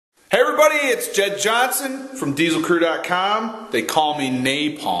everybody, it's Jed Johnson from dieselcrew.com. They call me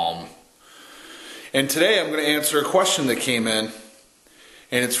Napalm. And today I'm going to answer a question that came in.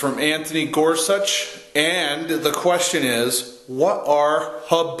 And it's from Anthony Gorsuch. And the question is, what are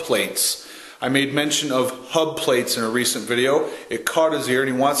hub plates? I made mention of hub plates in a recent video. It caught his ear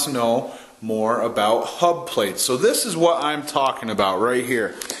and he wants to know more about hub plates. So this is what I'm talking about right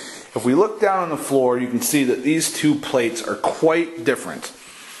here. If we look down on the floor, you can see that these two plates are quite different.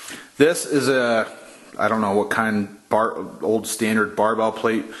 This is I don't know what kind, old standard barbell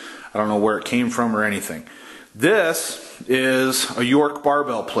plate. I don't know where it came from or anything. This is a York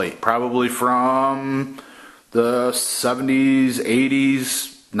barbell plate, probably from the 70s,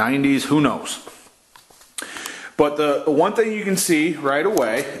 80s, 90s, who knows. But the one thing you can see right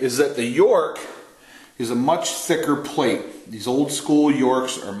away is that the York is a much thicker plate. These old school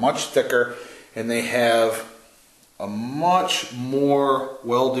Yorks are much thicker and they have a much more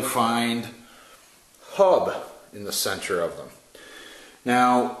well-defined hub in the center of them.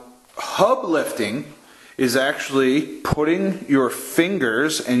 Now, hub lifting is actually putting your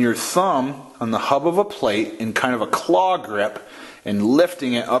fingers and your thumb on the hub of a plate in kind of a claw grip and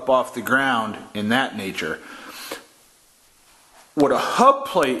lifting it up off the ground in that nature. What a hub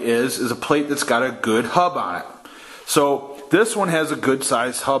plate is a plate that's got a good hub on it. So this one has a good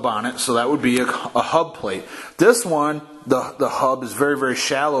sized hub on it, so that would be a hub plate. This one, the hub is very, very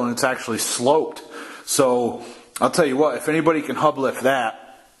shallow and it's actually sloped. So I'll tell you what, if anybody can hub lift that,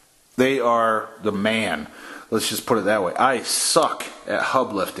 they are the man. Let's just put it that way. I suck at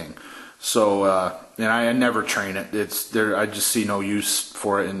hub lifting. So and I never train it. I just see no use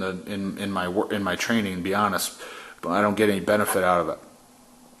for it in my training, to be honest. But I don't get any benefit out of it.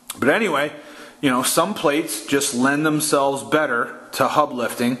 But anyway, you know, some plates just lend themselves better to hub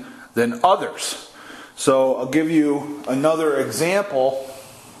lifting than others. So I'll give you another example.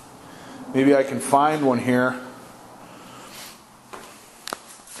 Maybe I can find one here.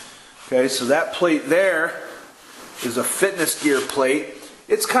 Okay, so that plate there is a fitness gear plate.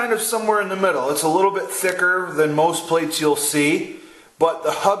 It's kind of somewhere in the middle. It's a little bit thicker than most plates you'll see, but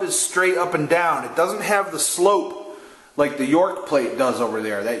the hub is straight up and down. It doesn't have the slope like the York plate does over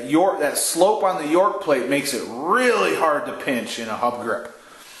there. That slope on the York plate makes it really hard to pinch in a hub grip.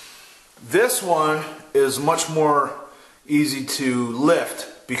 This one is much more easy to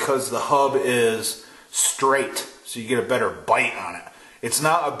lift because the hub is straight, so you get a better bite on it. It's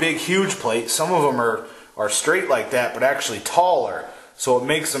not a big, huge plate. Some of them are straight like that, but actually taller, so it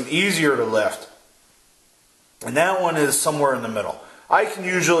makes them easier to lift. And that one is somewhere in the middle. I can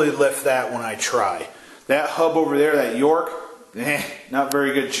usually lift that when I try. That hub over there, that York, not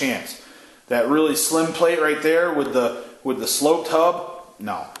very good chance. That really slim plate right there with the sloped hub,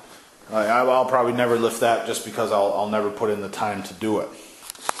 no. I'll probably never lift that just because I'll never put in the time to do it.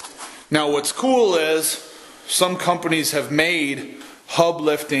 Now what's cool is some companies have made hub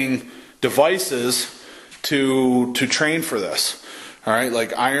lifting devices to train for this. All right,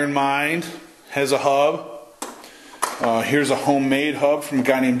 like Iron Mind has a hub. Here's a homemade hub from a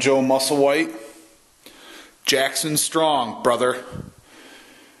guy named Joe Musselwhite. Jackson Strong, brother.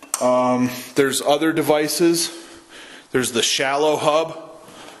 There's other devices. There's the shallow hub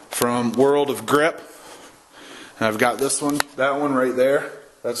from World of Grip. And I've got this one, that one right there.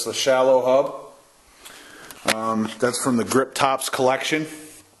 That's the shallow hub. That's from the Grip Tops collection.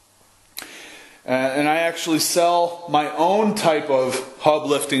 And I actually sell my own type of hub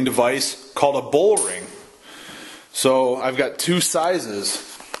lifting device called a bull ring. So I've got two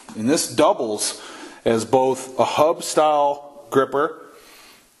sizes, and this doubles as both a hub style gripper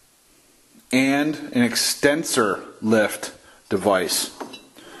and an extensor lift device.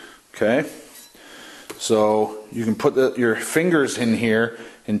 Okay, so you can put your fingers in here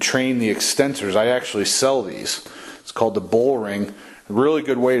and train the extensors. I actually sell these. It's called the bull ring. A really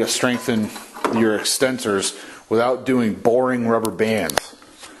good way to strengthen your extensors without doing boring rubber bands.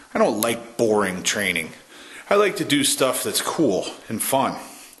 I don't like boring training. I like to do stuff that's cool and fun.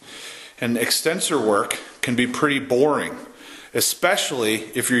 And extensor work can be pretty boring, especially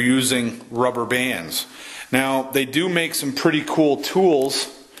if you're using rubber bands. Now, they do make some pretty cool tools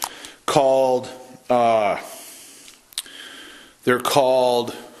called, they're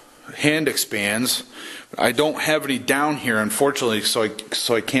called hand expands. I don't have any down here, unfortunately, so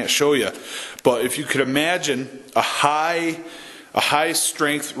I can't show you. But if you could imagine a high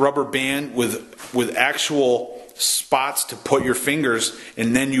strength rubber band with actual spots to put your fingers,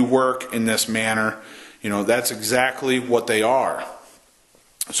 and then you work in this manner, you know, that's exactly what they are.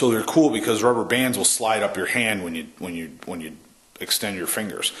 So they're cool because rubber bands will slide up your hand when you extend your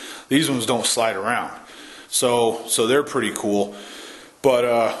fingers. These ones don't slide around, so they're pretty cool.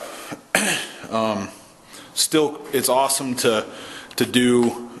 But still, it's awesome to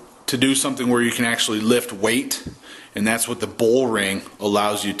do something where you can actually lift weight, and that's what the bull ring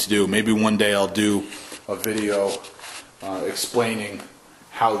allows you to do. Maybe one day I'll do a video explaining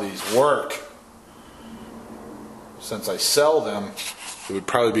how these work. Since I sell them, it would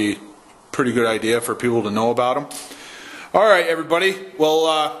probably be a pretty good idea for people to know about them. Alright everybody,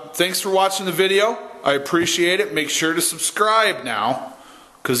 well thanks for watching the video. I appreciate it. Make sure to subscribe now,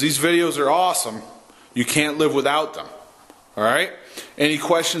 because these videos are awesome. You can't live without them. Alright? Any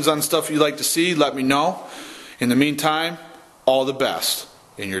questions on stuff you'd like to see, let me know. In the meantime, all the best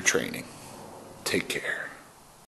in your training. Take care.